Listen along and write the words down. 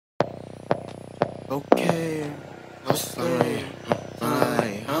Okay, okay.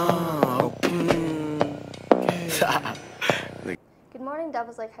 Good morning,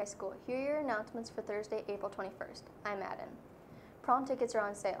 Devils Lake High School. Here are your announcements for Thursday, April 21st. I'm Madden. Prom tickets are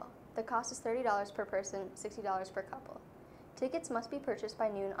on sale. The cost is $30 per person, $60 per couple. Tickets must be purchased by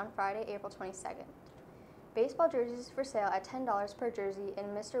noon on Friday, April 22nd. Baseball jerseys for sale at $10 per jersey in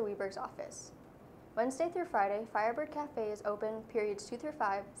Mr. Weberg's office. Wednesday through Friday, Firebird Cafe is open periods 2 through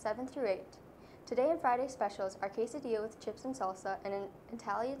 5, 7 through 8. Today and Friday specials are quesadilla with chips and salsa and an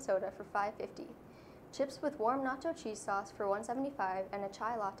Italian soda for $5.50. Chips with warm nacho cheese sauce for $1.75 and a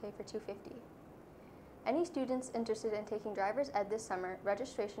chai latte for $2.50. Any students interested in taking driver's ed this summer,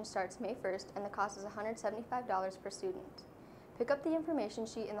 registration starts May 1st and the cost is $175 per student. Pick up the information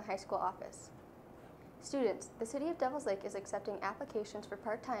sheet in the high school office. Students, the City of Devils Lake is accepting applications for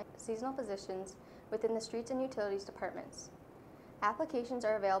part-time seasonal positions within the Streets and Utilities departments. Applications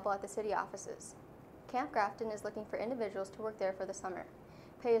are available at the city offices. Camp Grafton is looking for individuals to work there for the summer.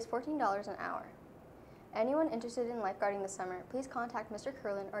 Pay is $14 an hour. Anyone interested in lifeguarding this summer, please contact Mr.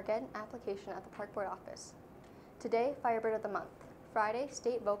 Curlin or get an application at the Park Board office. Today, Firebird of the Month. Friday,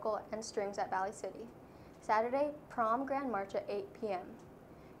 State Vocal and Strings at Valley City. Saturday, Prom Grand March at 8 p.m.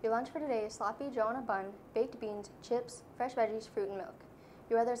 Your lunch for today is sloppy joe on a bun, baked beans, chips, fresh veggies, fruit, and milk.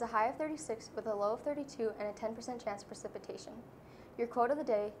 Your weather is a high of 36 with a low of 32 and a 10% chance of precipitation. Your quote of the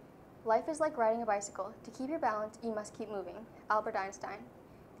day, life is like riding a bicycle. To keep your balance, you must keep moving. Albert Einstein.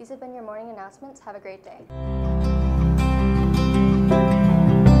 These have been your morning announcements. Have a great day.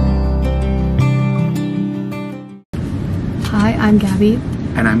 Hi, I'm Gabby.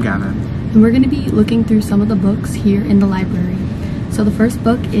 And I'm Gavin. And we're going to be looking through some of the books here in the library. So the first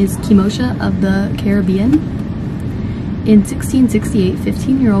book is Kimosha of the Caribbean. In 1668,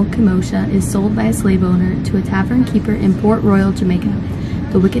 15-year-old Kimosha is sold by a slave owner to a tavern keeper in Port Royal, Jamaica,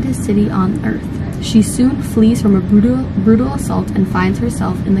 the wickedest city on earth. She soon flees from a brutal assault and finds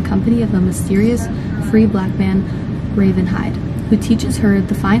herself in the company of a mysterious free black man, Ravenhide, who teaches her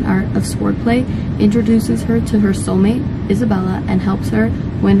the fine art of swordplay, introduces her to her soulmate, Isabella, and helps her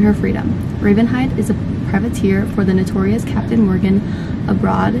win her freedom. Ravenhide is a privateer for the notorious Captain Morgan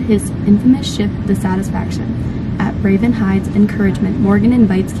aboard his infamous ship, the Satisfaction. At Ravenhide's encouragement, Morgan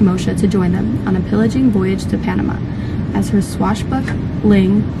invites Kimosha to join them on a pillaging voyage to Panama. As her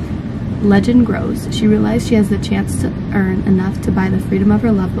swashbuckling legend grows, she realizes she has the chance to earn enough to buy the freedom of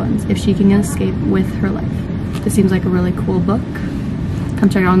her loved ones if she can escape with her life. This seems like a really cool book. Come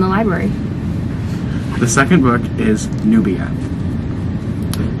check it out in the library. The second book is Nubia.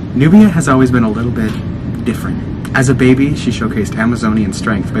 Nubia has always been a little bit different. As a baby, she showcased Amazonian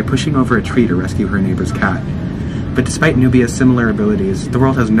strength by pushing over a tree to rescue her neighbor's cat. But despite Nubia's similar abilities, the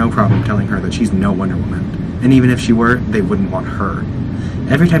world has no problem telling her that she's no Wonder Woman. And even if she were, they wouldn't want her.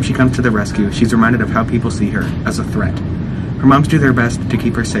 Every time she comes to the rescue, she's reminded of how people see her, as a threat. Her moms do their best to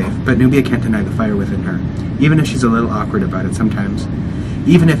keep her safe, but Nubia can't deny the fire within her, even if she's a little awkward about it sometimes,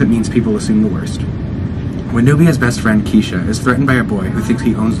 even if it means people assume the worst. When Nubia's best friend, Keisha, is threatened by a boy who thinks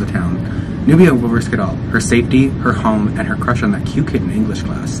he owns the town, Nubia will risk it all, her safety, her home, and her crush on that cute kid in English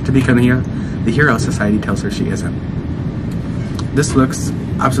class, to become the hero society tells her she isn't. This looks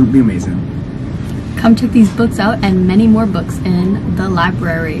absolutely amazing. Come check these books out and many more books in the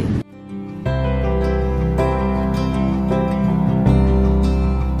library.